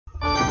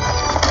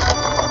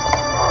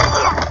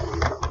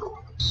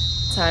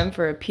Time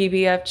for a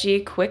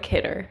PBFG quick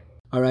hitter.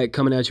 All right,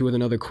 coming at you with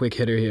another quick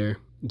hitter here.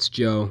 It's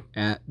Joe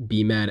at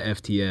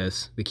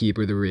BMadFTS, the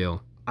keeper, the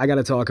real. I got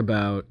to talk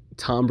about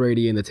Tom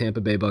Brady and the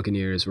Tampa Bay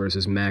Buccaneers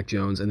versus Mac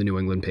Jones and the New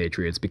England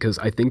Patriots, because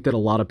I think that a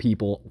lot of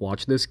people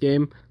watch this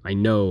game. I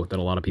know that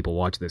a lot of people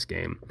watch this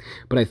game,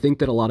 but I think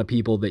that a lot of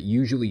people that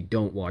usually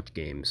don't watch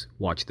games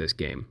watch this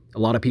game. A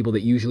lot of people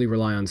that usually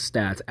rely on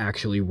stats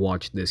actually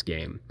watch this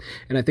game.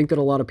 And I think that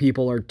a lot of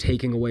people are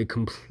taking away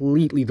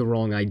completely the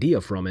wrong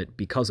idea from it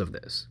because of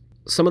this.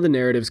 Some of the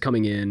narratives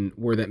coming in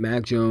were that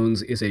Mac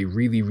Jones is a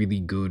really,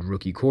 really good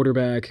rookie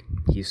quarterback.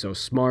 He's so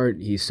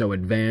smart, he's so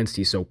advanced,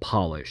 he's so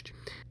polished.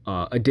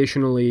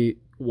 Additionally,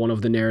 one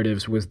of the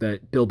narratives was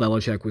that Bill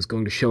Belichick was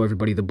going to show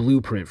everybody the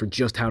blueprint for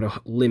just how to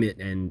limit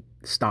and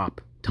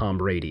stop Tom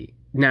Brady.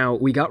 Now,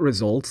 we got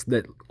results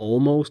that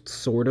almost,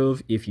 sort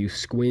of, if you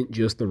squint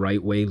just the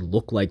right way,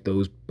 look like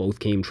those both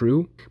came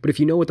true. But if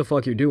you know what the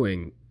fuck you're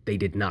doing, they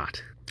did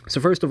not.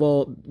 So first of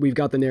all, we've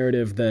got the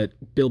narrative that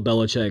Bill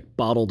Belichick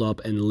bottled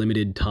up and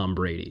limited Tom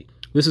Brady.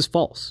 This is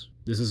false.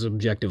 This is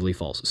objectively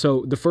false.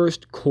 So the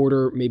first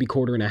quarter, maybe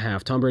quarter and a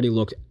half, Tom Brady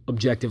looked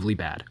objectively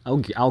bad.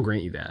 I'll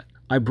grant you that.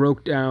 I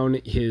broke down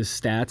his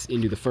stats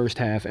into the first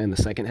half and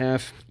the second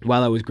half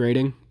while I was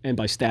grading. And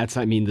by stats,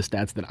 I mean the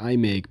stats that I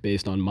make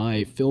based on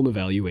my film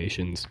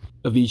evaluations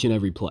of each and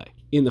every play.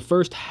 In the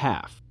first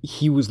half,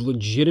 he was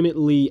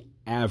legitimately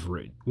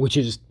average, which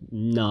is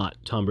not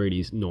Tom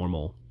Brady's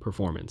normal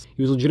performance.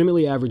 He was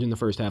legitimately average in the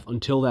first half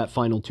until that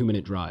final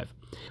 2-minute drive.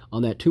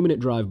 On that 2-minute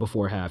drive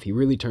before half, he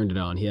really turned it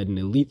on. He had an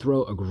elite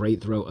throw, a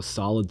great throw, a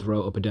solid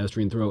throw, a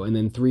pedestrian throw, and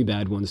then 3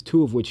 bad ones,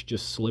 2 of which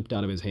just slipped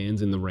out of his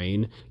hands in the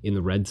rain in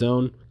the red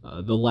zone.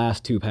 The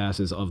last 2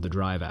 passes of the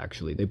drive,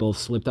 actually. They both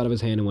slipped out of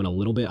his hand and went a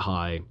little bit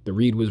high. The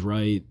read was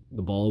right.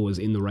 The ball was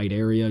in the right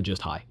area,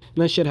 just high.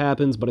 And that shit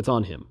happens, but it's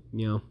on him.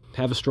 You know,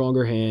 have a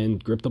stronger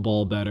hand, grip the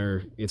ball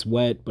better. It's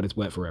wet, but it's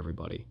wet for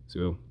everybody.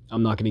 So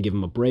I'm not going to give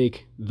him a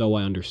break, though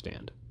I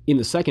understand. In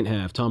the second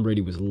half, Tom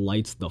Brady was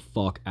lights the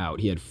fuck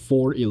out. He had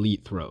 4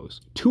 elite throws.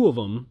 2 of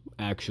them,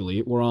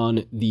 actually, were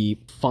on the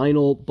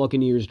final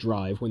Buccaneers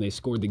drive when they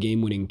scored the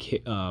game-winning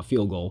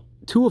field goal.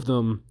 2 of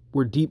them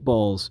were deep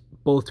balls,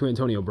 both to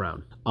Antonio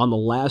Brown. On the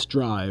last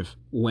drive,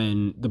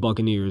 when the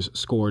Buccaneers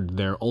scored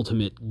their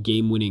ultimate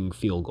game-winning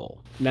field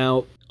goal.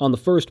 Now, on the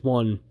first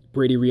one,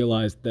 Brady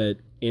realized that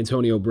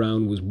Antonio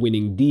Brown was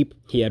winning deep.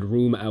 He had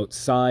room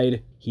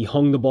outside. He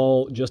hung the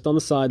ball just on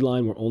the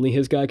sideline where only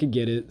his guy could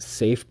get it.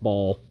 Safe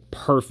ball.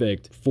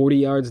 Perfect. 40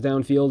 yards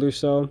downfield or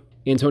so.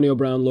 Antonio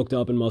Brown looked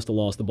up and must have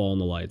lost the ball in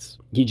the lights.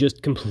 He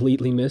just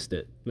completely missed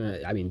it.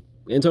 I mean,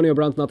 Antonio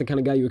Brown's not the kind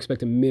of guy you expect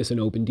to miss an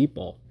open deep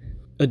ball.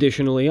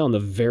 Additionally, on the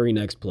very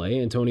next play,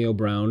 Antonio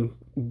Brown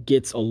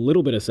gets a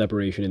little bit of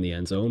separation in the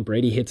end zone.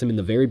 Brady hits him in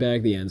the very back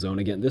of the end zone.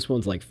 Again, this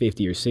one's like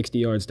 50 or 60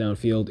 yards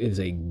downfield. It is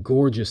a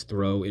gorgeous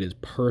throw. It is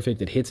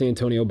perfect. It hits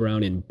Antonio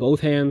Brown in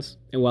both hands.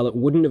 And while it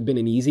wouldn't have been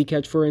an easy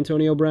catch for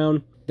Antonio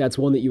Brown, that's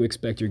one that you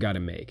expect your guy to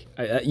make.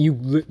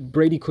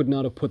 Brady could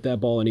not have put that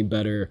ball any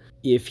better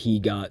if he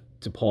got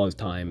to pause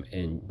time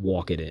and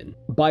walk it in.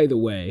 By the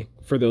way,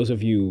 for those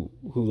of you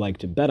who like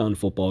to bet on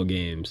football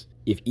games,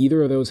 if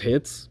either of those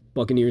hits,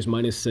 Buccaneers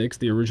 -6,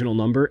 the original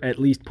number, at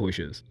least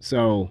pushes.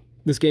 So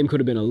this game could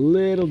have been a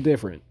little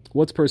different.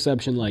 What's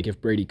perception like if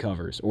Brady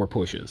covers or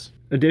pushes?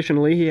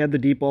 Additionally, he had the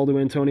deep ball to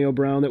Antonio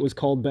Brown that was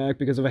called back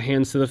because of a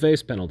hands to the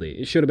face penalty.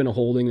 It should have been a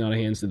holding, not a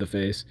hands to the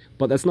face.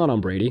 But that's not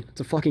on Brady.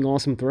 It's a fucking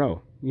awesome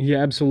throw. He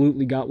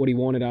absolutely got what he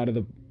wanted out of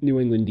the New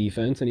England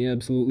defense, and he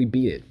absolutely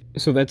beat it.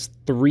 So that's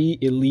 3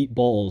 elite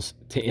balls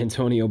to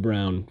Antonio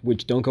Brown,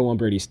 which don't go on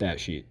Brady's stat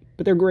sheet.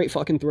 But they're great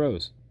fucking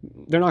throws.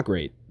 They're not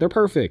great. They're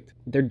perfect.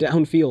 They're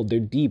downfield. They're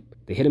deep.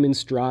 They hit him in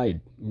stride.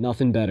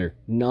 Nothing better.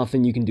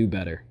 Nothing you can do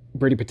better.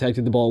 Brady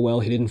protected the ball well.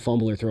 He didn't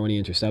fumble or throw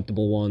any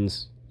interceptable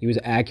ones. He was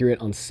accurate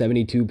on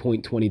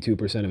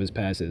 72.22% of his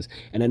passes.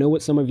 And I know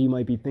what some of you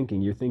might be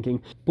thinking. You're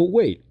thinking, but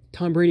wait,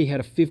 Tom Brady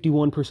had a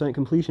 51%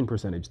 completion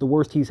percentage, the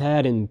worst he's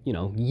had in,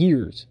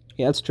 years.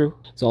 Yeah, that's true.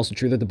 It's also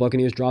true that the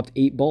Buccaneers dropped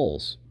 8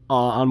 balls.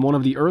 On one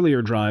of the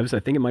earlier drives, I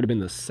think it might have been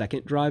the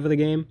second drive of the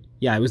game.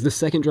 Yeah, it was the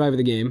second drive of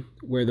the game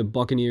where the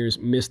Buccaneers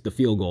missed the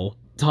field goal.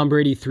 Tom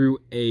Brady threw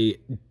a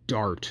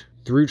dart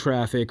through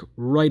traffic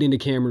right into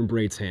Cameron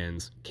Brate's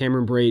hands.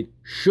 Cameron Brate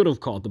should have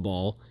caught the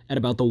ball at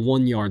about the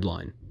 1-yard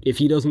line. If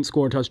he doesn't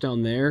score a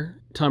touchdown there,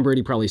 Tom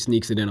Brady probably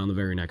sneaks it in on the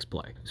very next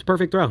play. It's a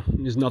perfect throw.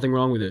 There's nothing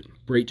wrong with it.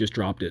 Brate just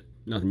dropped it.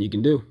 Nothing you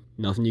can do.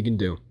 Nothing you can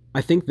do.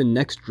 I think the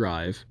next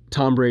drive,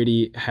 Tom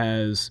Brady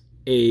has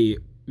a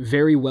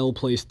very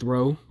well-placed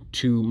throw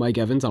to Mike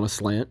Evans on a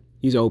slant.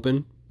 He's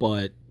open,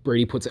 but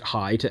Brady puts it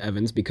high to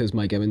Evans because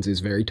Mike Evans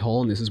is very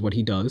tall, and this is what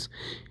he does.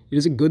 It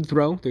is a good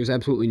throw. There's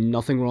absolutely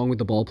nothing wrong with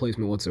the ball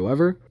placement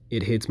whatsoever.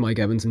 It hits Mike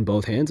Evans in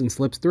both hands and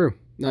slips through.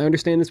 Now, I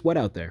understand it's wet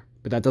out there,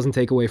 but that doesn't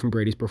take away from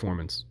Brady's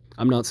performance.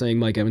 I'm not saying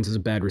Mike Evans is a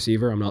bad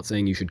receiver. I'm not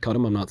saying you should cut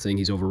him. I'm not saying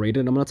he's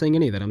overrated. I'm not saying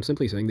any of that. I'm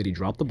simply saying that he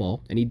dropped the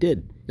ball, and he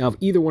did. Now, if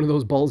either one of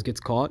those balls gets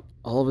caught,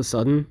 all of a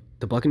sudden,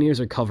 the Buccaneers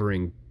are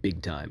covering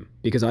big time,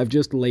 because I've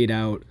just laid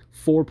out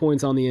 4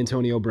 points on the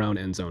Antonio Brown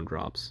end zone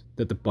drops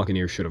that the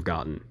Buccaneers should have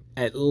gotten.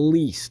 at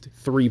least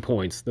 3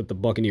 points that the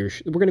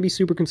Buccaneers, we're going to be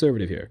super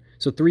conservative here.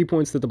 So 3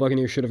 points that the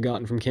Buccaneers should have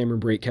gotten from Cameron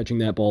Brate catching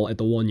that ball at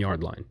the 1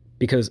 yard line.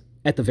 Because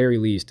at the very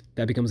least,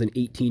 that becomes an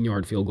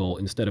 18-yard field goal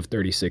instead of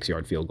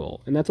 36-yard field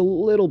goal. And that's a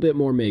little bit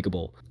more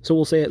makeable. So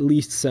we'll say at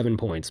least 7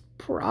 points.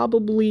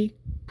 Probably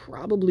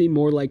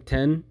more like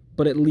 10,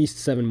 but at least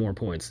 7 more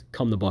points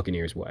come the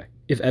Buccaneers' way.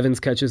 If Evans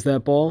catches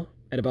that ball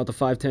at about the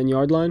 5-10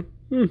 yard line,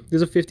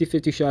 there's a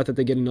 50-50 shot that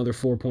they get another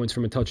 4 points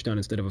from a touchdown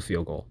instead of a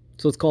field goal.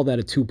 So let's call that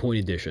a 2-point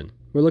addition.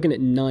 We're looking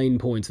at 9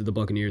 points that the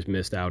Buccaneers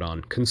missed out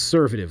on,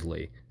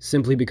 conservatively,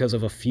 simply because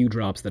of a few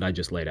drops that I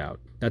just laid out.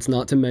 That's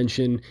not to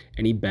mention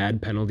any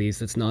bad penalties.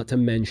 That's not to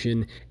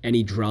mention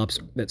any drops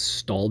that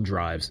stalled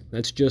drives.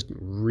 That's just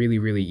really,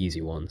 really easy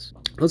ones.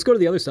 Let's go to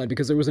the other side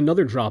because there was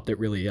another drop that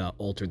really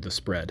altered the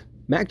spread.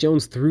 Mac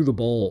Jones threw the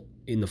ball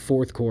in the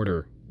fourth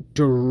quarter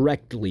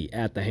directly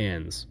at the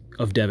hands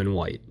of Devin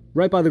White.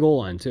 Right by the goal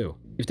line, too.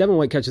 If Devin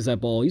White catches that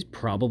ball, he's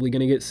probably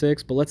going to get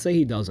 6, but let's say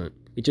he doesn't.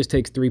 It just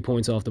takes 3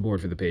 points off the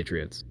board for the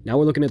Patriots. Now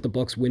we're looking at the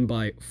Bucs win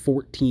by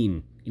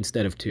 14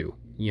 instead of 2.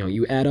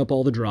 You add up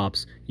all the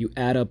drops, you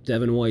add up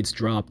Devin White's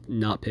drop,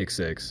 not pick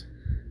 6.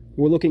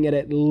 We're looking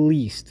at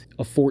least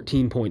a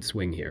 14-point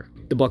swing here.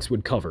 The Bucs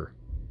would cover.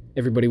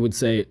 Everybody would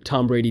say,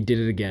 Tom Brady did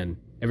it again.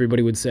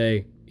 Everybody would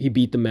say, he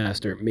beat the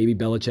master. Maybe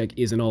Belichick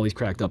isn't all he's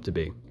cracked up to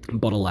be.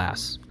 But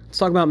alas. Let's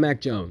talk about Mac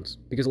Jones,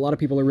 because a lot of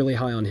people are really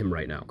high on him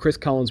right now. Chris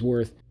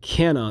Collinsworth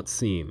cannot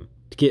seem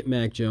to get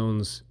Mac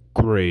Jones'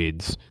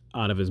 grades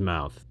out of his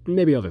mouth.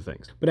 Maybe other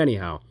things. But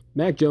anyhow,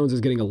 Mac Jones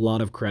is getting a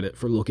lot of credit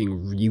for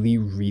looking really,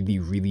 really,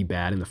 really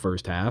bad in the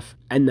first half,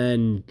 and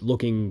then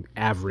looking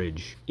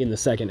average in the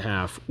second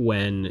half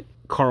when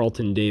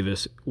Carlton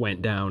Davis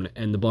went down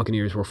and the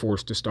Buccaneers were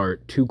forced to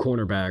start 2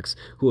 cornerbacks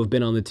who have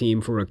been on the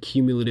team for a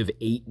cumulative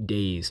 8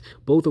 days,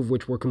 both of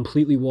which were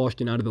completely washed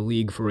and out of the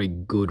league for a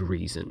good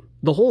reason.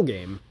 The whole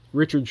game,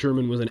 Richard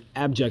Sherman was an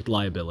abject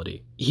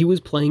liability. He was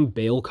playing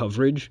bail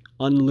coverage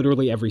on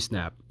literally every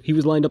snap. He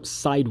was lined up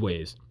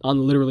sideways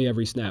on literally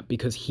every snap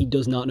because he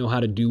does not know how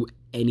to do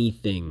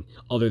anything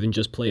other than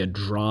just play a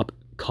drop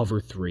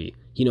cover 3.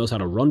 He knows how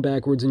to run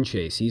backwards and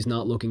chase. He's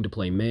not looking to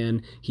play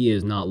man. He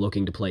is not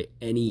looking to play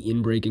any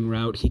in-breaking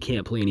route. He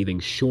can't play anything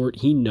short.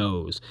 He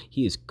knows.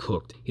 He is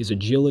cooked. His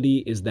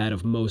agility is that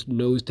of most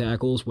nose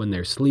tackles when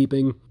they're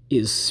sleeping.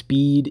 His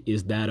speed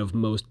is that of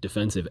most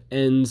defensive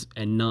ends,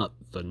 and not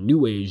the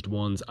new-aged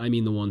ones. I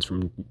mean the ones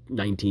from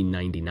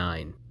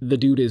 1999. The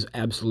dude is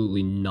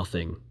absolutely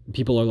nothing.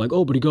 People are like,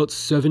 oh, but he got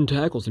 7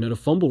 tackles and had a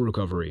fumble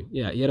recovery.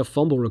 Yeah, he had a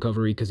fumble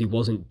recovery because he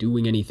wasn't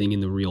doing anything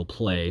in the real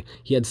play.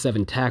 He had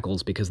 7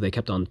 tackles because they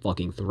kept on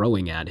fucking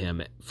throwing at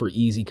him for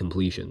easy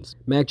completions.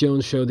 Mac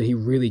Jones showed that he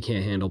really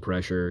can't handle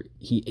pressure.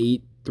 He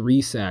ate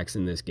 3 sacks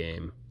in this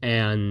game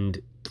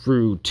and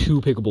threw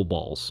 2 pickable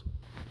balls.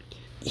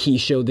 He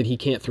showed that he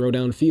can't throw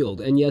downfield.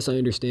 And yes, I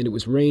understand it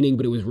was raining,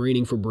 but it was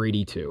raining for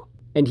Brady too.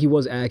 And he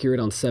was accurate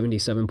on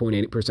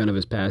 77.8% of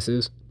his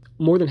passes.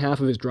 More than half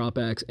of his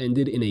dropbacks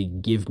ended in a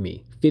give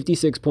me.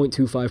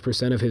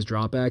 56.25% of his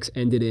dropbacks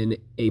ended in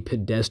a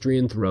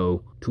pedestrian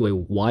throw to a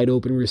wide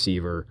open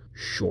receiver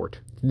short.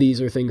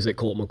 These are things that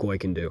Colt McCoy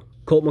can do.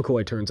 Colt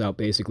McCoy turns out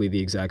basically the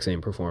exact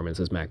same performance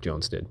as Mac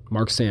Jones did.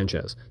 Mark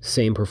Sanchez,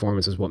 same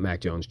performance as what Mac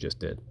Jones just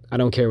did. I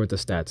don't care what the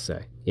stats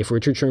say. If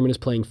Richard Sherman is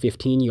playing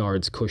 15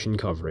 yards cushion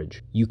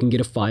coverage, you can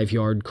get a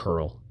 5-yard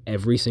curl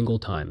every single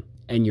time.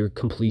 And your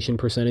completion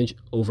percentage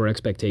over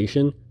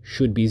expectation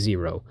should be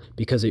 0,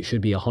 because it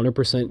should be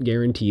 100%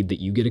 guaranteed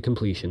that you get a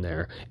completion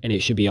there, and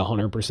it should be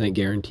 100%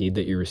 guaranteed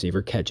that your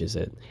receiver catches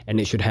it, and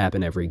it should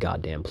happen every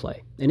goddamn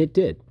play. And it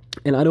did.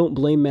 And I don't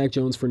blame Mac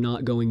Jones for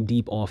not going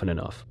deep often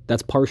enough.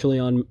 That's partially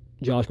on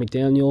Josh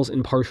McDaniels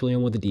and partially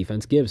on what the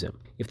defense gives him.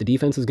 If the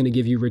defense is going to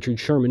give you Richard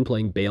Sherman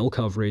playing bail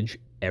coverage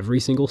every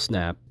single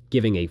snap,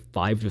 giving a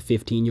 5 to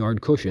 15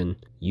 yard cushion,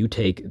 you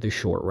take the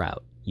short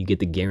route. You get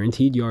the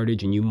guaranteed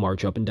yardage and you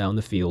march up and down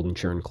the field and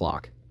churn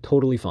clock.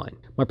 Totally fine.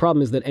 My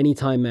problem is that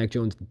anytime Mac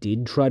Jones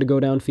did try to go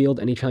downfield,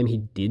 anytime he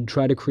did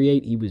try to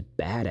create, he was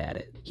bad at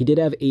it. He did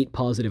have 8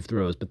 positive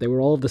throws, but they were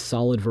all of the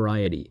solid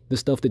variety. The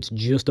stuff that's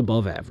just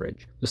above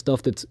average. The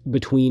stuff that's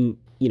between,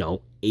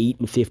 8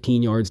 and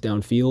 15 yards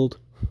downfield.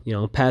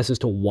 Passes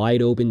to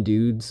wide open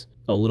dudes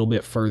a little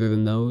bit further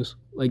than those.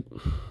 Like,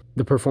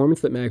 the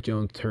performance that Mac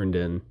Jones turned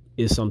in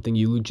is something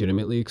you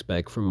legitimately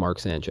expect from Mark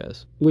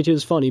Sanchez. Which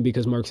is funny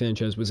because Mark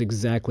Sanchez was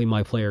exactly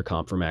my player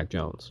comp for Mac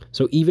Jones.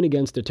 So even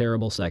against a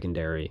terrible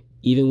secondary,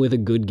 even with a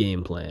good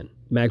game plan,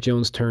 Mac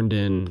Jones turned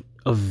in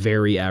a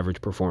very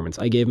average performance.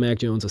 I gave Mac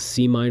Jones a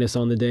C-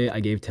 on the day.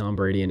 I gave Tom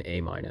Brady an A-.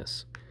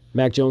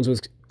 Mac Jones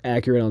was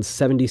accurate on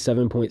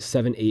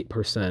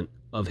 77.78%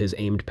 of his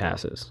aimed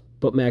passes.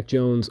 But Mac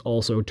Jones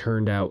also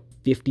turned out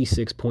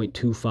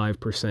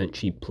 56.25%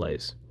 cheap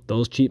plays.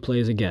 Those cheap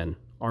plays, again,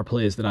 are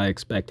plays that I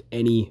expect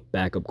any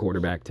backup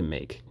quarterback to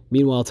make.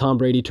 Meanwhile, Tom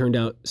Brady turned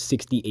out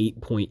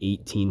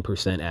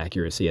 68.18%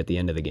 accuracy at the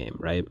end of the game,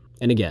 right?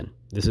 And again,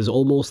 this is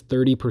almost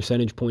 30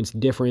 percentage points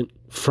different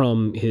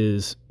from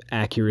his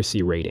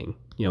accuracy rating,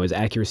 his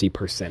accuracy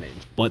percentage.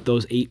 But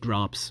those 8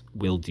 drops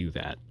will do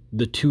that.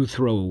 The 2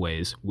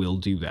 throwaways will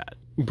do that.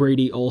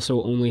 Brady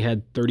also only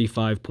had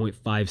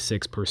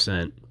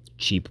 35.56%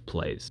 cheap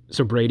plays.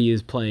 So Brady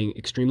is playing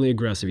extremely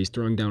aggressive. He's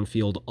throwing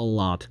downfield a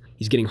lot.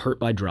 He's getting hurt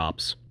by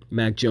drops.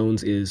 Mac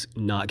Jones is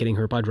not getting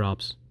hurt by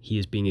drops. He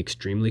is being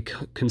extremely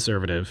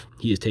conservative.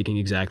 He is taking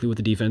exactly what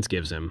the defense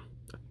gives him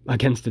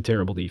against a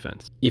terrible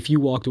defense. If you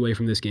walked away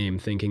from this game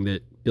thinking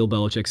that Bill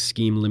Belichick's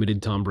scheme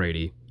limited Tom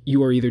Brady,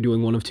 you are either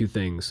doing one of two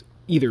things.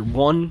 Either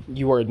one,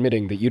 you are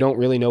admitting that you don't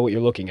really know what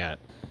you're looking at,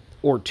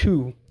 or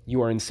two,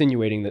 you are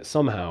insinuating that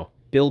somehow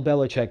Bill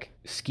Belichick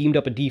schemed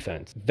up a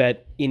defense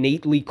that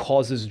innately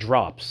causes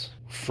drops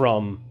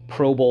from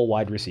Pro Bowl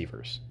wide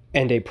receivers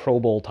and a Pro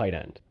Bowl tight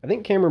end. I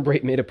think Cameron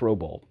Brate made a Pro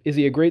Bowl. Is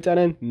he a great tight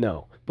end?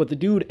 No. But the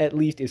dude at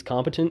least is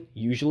competent,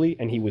 usually,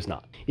 and he was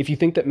not. If you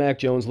think that Mac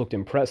Jones looked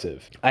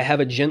impressive, I have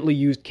a gently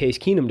used Case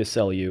Keenum to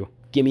sell you.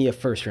 Give me a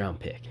first-round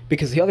pick.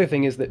 Because the other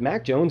thing is that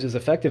Mac Jones is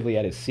effectively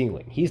at his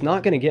ceiling. He's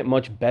not going to get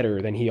much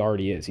better than he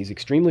already is. He's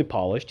extremely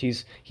polished.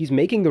 He's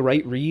making the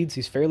right reads.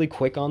 He's fairly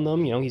quick on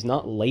them. You know, he's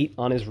not late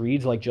on his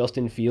reads like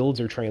Justin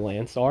Fields or Trey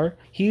Lance are.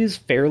 He's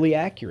fairly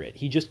accurate.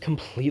 He just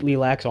completely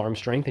lacks arm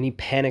strength, and he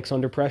panics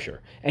under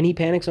pressure. And he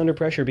panics under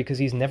pressure because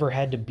he's never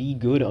had to be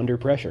good under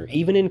pressure,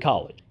 even in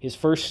college. His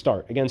first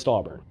start against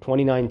Auburn,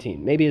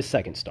 2019, maybe his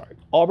second start.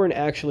 Auburn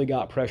actually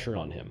got pressure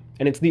on him,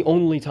 and it's the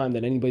only time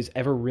that anybody's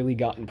ever really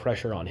gotten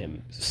pressure on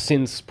him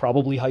since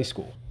probably high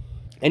school.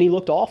 And he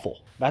looked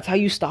awful. That's how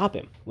you stop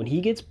him. When he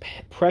gets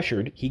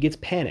pressured, he gets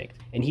panicked.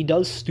 And he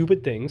does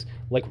stupid things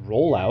like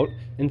roll out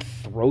and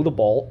throw the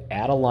ball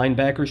at a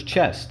linebacker's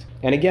chest.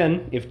 And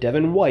again, if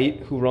Devin White,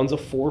 who runs a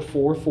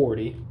 4.4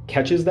 40,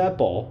 catches that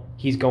ball,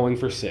 he's going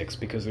for 6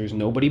 because there's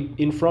nobody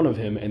in front of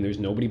him and there's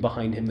nobody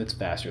behind him that's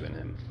faster than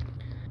him.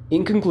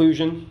 In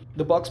conclusion,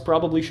 the Bucs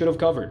probably should have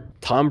covered.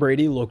 Tom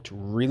Brady looked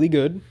really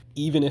good,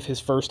 even if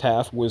his first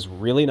half was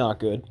really not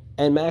good,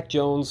 and Mac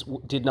Jones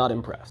did not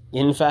impress.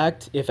 In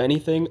fact, if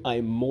anything,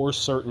 I'm more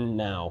certain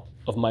now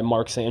of my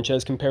Mark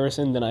Sanchez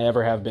comparison than I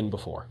ever have been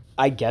before.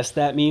 I guess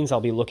that means I'll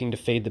be looking to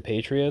fade the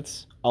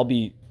Patriots. I'll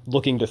be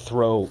looking to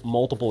throw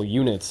multiple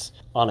units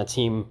on a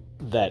team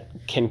that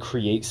can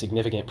create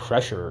significant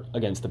pressure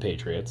against the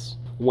Patriots.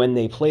 When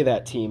they play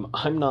that team,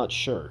 I'm not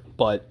sure,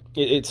 but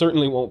it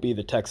certainly won't be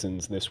the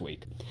Texans this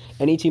week.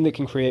 Any team that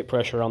can create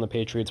pressure on the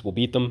Patriots will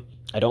beat them.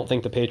 I don't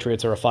think the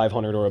Patriots are a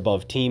 500 or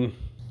above team.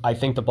 I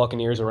think the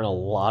Buccaneers are in a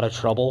lot of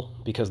trouble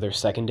because their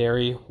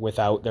secondary,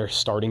 without their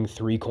starting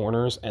 3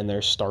 corners and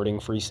their starting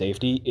free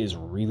safety, is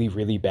really,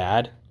 really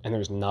bad, and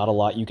there's not a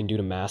lot you can do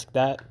to mask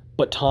that.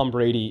 But Tom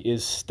Brady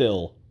is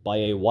still, by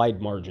a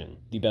wide margin,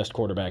 the best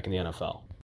quarterback in the NFL.